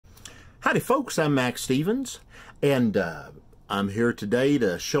Howdy folks, I'm Max Stevens, and I'm here today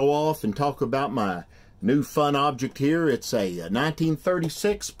to show off and talk about my new fun object here. It's a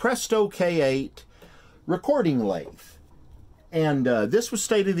 1936 Presto K8 recording lathe. And this was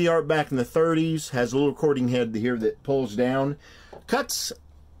state-of-the-art back in the 30s, has a little recording head here that pulls down, cuts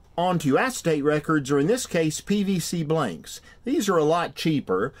onto acetate records, or in this case, PVC blanks. These are a lot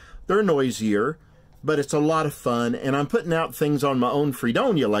cheaper, they're noisier, but it's a lot of fun, and I'm putting out things on my own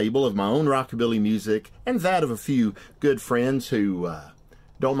Fredonia label of my own rockabilly music, and that of a few good friends who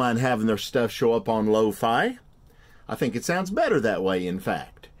don't mind having their stuff show up on lo-fi. I think it sounds better that way, in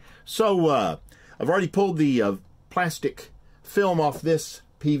fact. So, I've already pulled the plastic film off this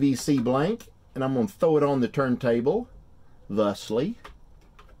PVC blank, and I'm going to throw it on the turntable, thusly.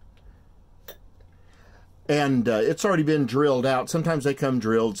 And it's already been drilled out. Sometimes they come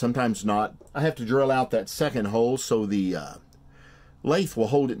drilled, sometimes not. I have to drill out that second hole so the lathe will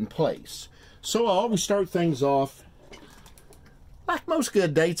hold it in place. So I always start things off, like most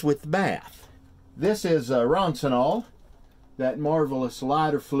good dates, with the bath. This is Roncinol, that marvelous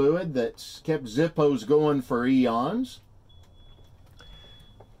lighter fluid that's kept Zippos going for eons.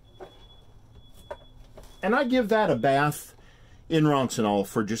 And I give that a bath in Roncinol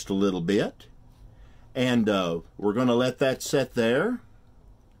for just a little bit. And we're going to let that set there.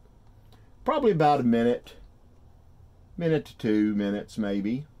 Probably about a minute to 2 minutes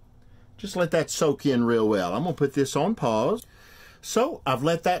maybe. Just let that soak in real well. I'm going to put this on pause. So I've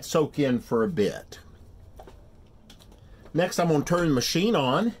let that soak in for a bit. Next I'm going to turn the machine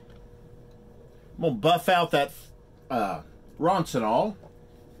on. I'm going to buff out that Roncinol.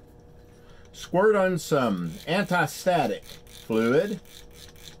 Squirt on some anti-static fluid.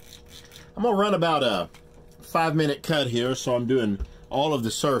 I'm going to run about a 5-minute cut here, so I'm doing all of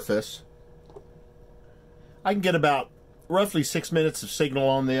the surface. I can get about roughly 6 minutes of signal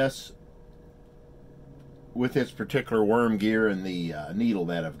on this with its particular worm gear and the needle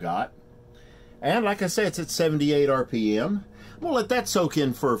that I've got. And like I said, it's at 78 RPM. I'm going to let that soak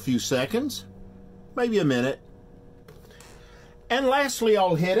in for a few seconds, maybe a minute. And lastly,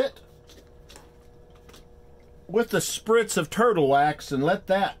 I'll hit it with the spritz of turtle wax and let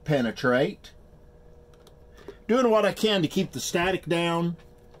that penetrate. Doing what I can to keep the static down,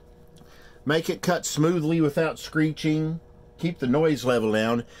 make it cut smoothly without screeching, keep the noise level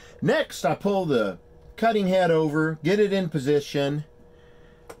down. Next, I pull the cutting head over, get it in position,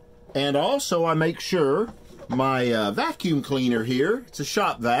 and also I make sure my vacuum cleaner here, it's a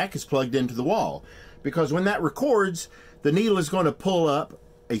shop vac, is plugged into the wall. Because when that records, the needle is going to pull up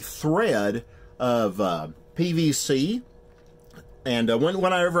a thread of PVC, and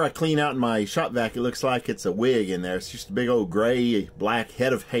whenever I clean out my shop vac, it looks like it's a wig in there. It's just a big old gray black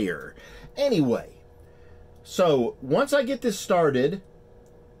head of hair. Anyway, so once I get this started,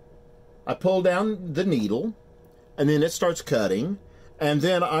 I pull down the needle, and then it starts cutting, and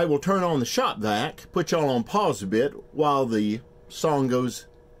then I will turn on the shop vac, put y'all on pause a bit while the song goes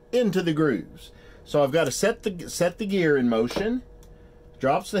into the grooves. So I've got to set the gear in motion,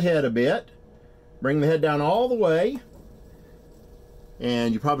 drops the head a bit, bring the head down all the way,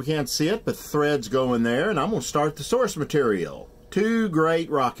 and you probably can't see it, but the thread's going there, and I'm going to start the source material. 2 great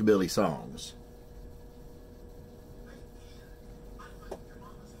rockabilly songs.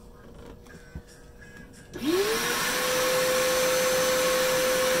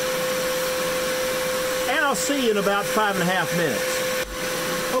 And I'll see you in about 5.5 minutes.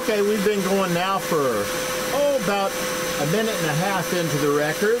 Okay, we've been going now for, about 1.5 minutes into the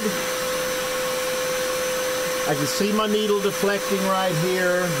record. I can see my needle deflecting right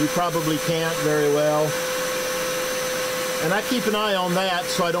here. You probably can't very well. And I keep an eye on that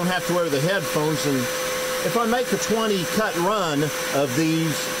so I don't have to wear the headphones. And if I make a 20 cut run of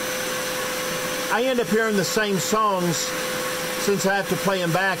these, I end up hearing the same songs since I have to play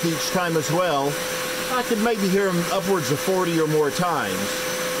them back each time as well. I could maybe hear them upwards of 40 or more times.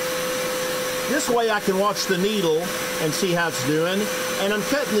 This way I can watch the needle and see how it's doing. And I'm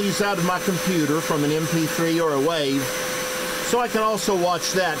cutting these out of my computer from an MP3 or a WAV, so I can also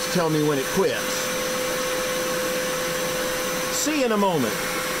watch that to tell me when it quits. See you in a moment.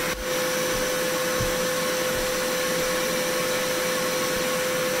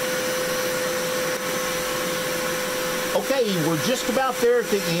 Okay, we're just about there at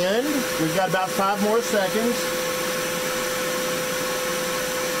the end. We've got about 5 more seconds.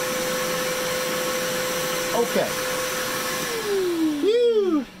 Okay.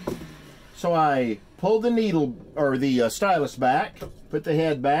 Whew. So I pull the needle, or the stylus back, put the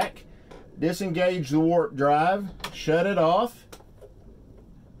head back, disengage the warp drive, shut it off,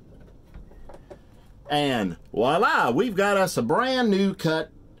 and voila, we've got us a brand new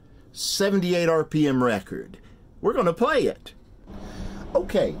cut 78 RPM record. We're going to play it.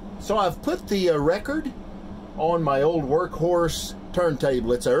 Okay, so I've put the record on my old workhorse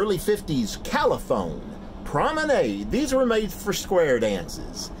turntable. It's an early 50s Caliphone Promenade. These were made for square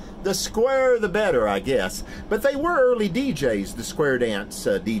dances. The square the better, I guess. But they were early DJs, the square dance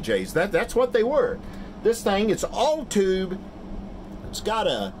DJs. That's what they were. This thing, it's all tube. It's got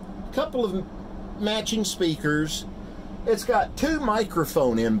a couple of matching speakers. It's got 2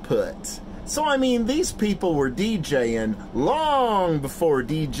 microphone inputs. So, I mean, these people were DJing long before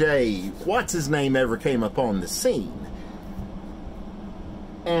DJ what's-his-name ever came up on the scene.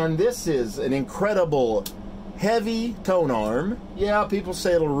 And this is an incredible heavy tone arm. Yeah, people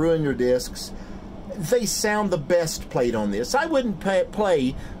say it'll ruin your discs. They sound the best played on this. I wouldn't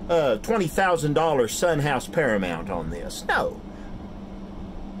play $20,000 Sunhouse Paramount on this. No.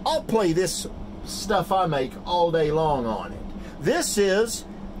 I'll play this stuff I make all day long on it. This is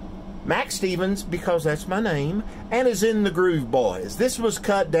Mac Stevens, because that's my name, and is in the Groove Boys. This was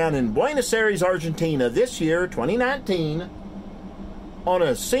cut down in Buenos Aires, Argentina this year, 2019, on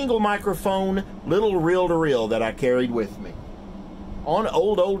a single microphone little reel-to-reel that I carried with me. On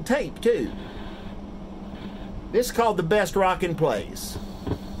old tape, too. This is called The Best Rockin' Plays.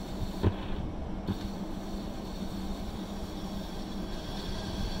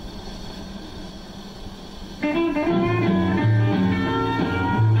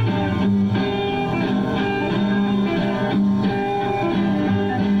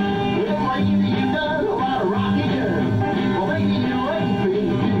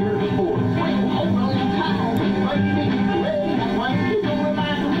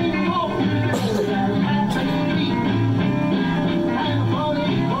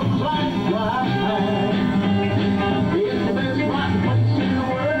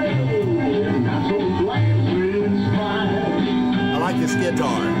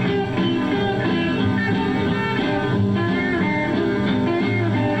 Guitar.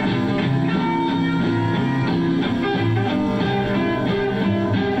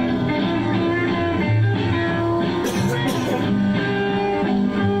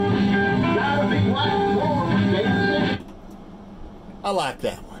 I like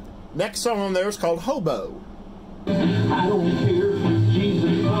that one. Next song on there is called Hobo. I don't care if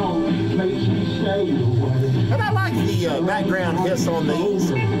Jesus makes me stay away. And I like the background hiss on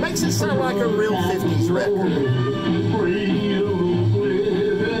these. Makes it sound like a real 50s record.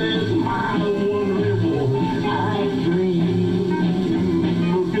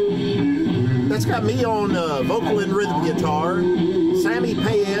 That's got me on vocal and rhythm guitar, Sammy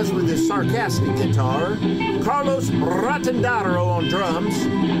Paez with his sarcastic guitar, Carlos Ratendaro on drums,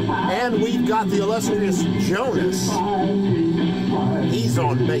 and we've got the illustrious Jonas. He's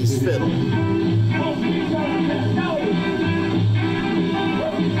on bass fiddle.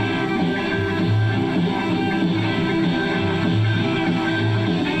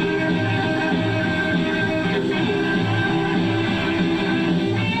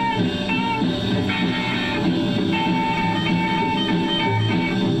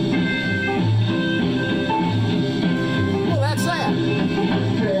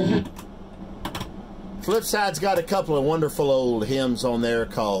 Flipside's got a couple of wonderful old hymns on there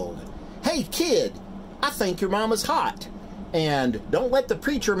called Hey Kid, I Think Your Mama's Hot, and Don't Let the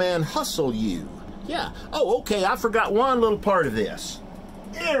Preacher Man Hustle You. Yeah. Oh, okay, I forgot one little part of this.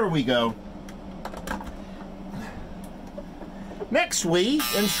 There we go. Next, we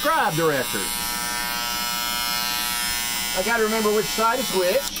inscribe the record. I got to remember which side is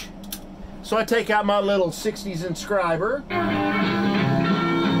which. So I take out my little 60s inscriber.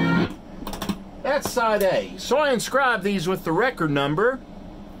 That's side A. So I inscribe these with the record number.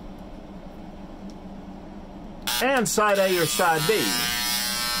 And side A or side B.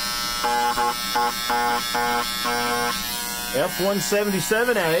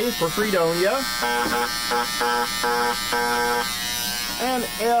 F177A for Fredonia. And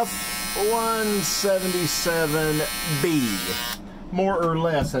F177B. More or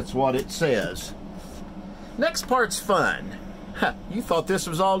less, that's what it says. Next part's fun. You thought this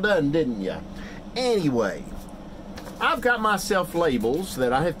was all done, didn't you? Anyway, I've got myself labels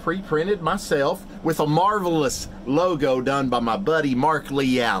that I have pre-printed myself with a marvelous logo done by my buddy Mark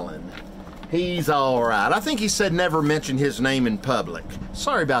Lee Allen. He's all right. I think he said never mention his name in public.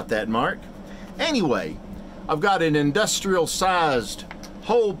 Sorry about that, Mark. Anyway, I've got an industrial-sized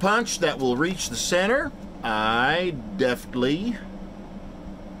hole punch that will reach the center. I deftly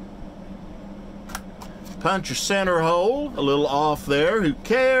punch a center hole, a little off there, who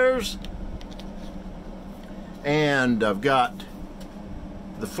cares? And I've got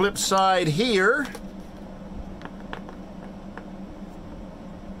the flip side here.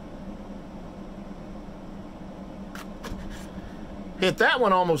 Hit that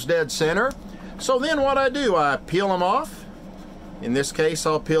one almost dead center. So then what I do, I peel them off. In this case,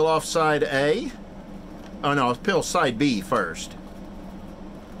 I'll peel off side A. Oh no, I'll peel side B first.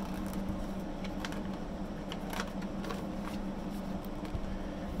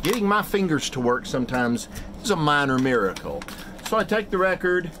 Getting my fingers to work sometimes is a minor miracle. So I take the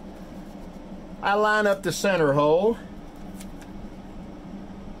record, I line up the center hole,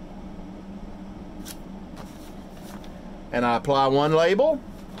 and I apply one label.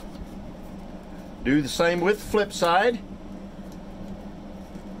 Do the same with the flip side.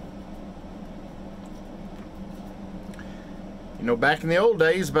 You know, back in the old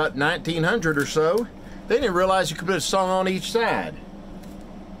days, about 1900 or so, they didn't realize you could put a song on each side.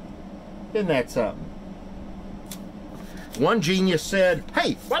 Isn't that something? One genius said,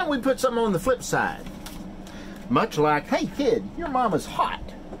 hey, why don't we put something on the flip side? Much like, hey kid, your mama's hot.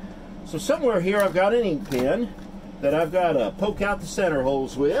 So somewhere here I've got an ink pen that I've got to poke out the center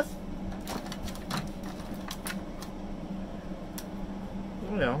holes with.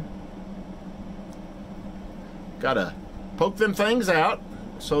 Well, got to poke them things out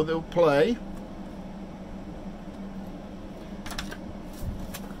so they'll play.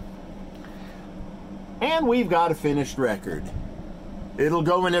 And we've got a finished record. It'll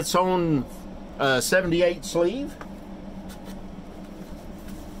go in its own 78 sleeve.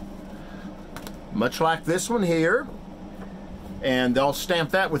 Much like this one here. And they'll stamp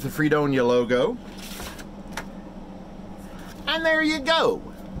that with the Fredonia logo. And there you go.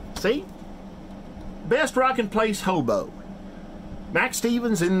 See? Best rockin' place hobo. Mac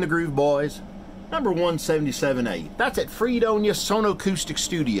Stevens in the Groove Boys. Number 177A. That's at Fredonia Sonoacoustic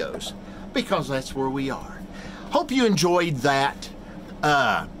Studios. Because that's where we are. Hope you enjoyed that.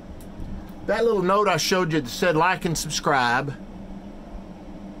 That little note I showed you that said like and subscribe.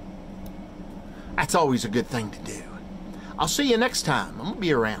 That's always a good thing to do. I'll see you next time. I'm going to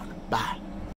be around. Bye.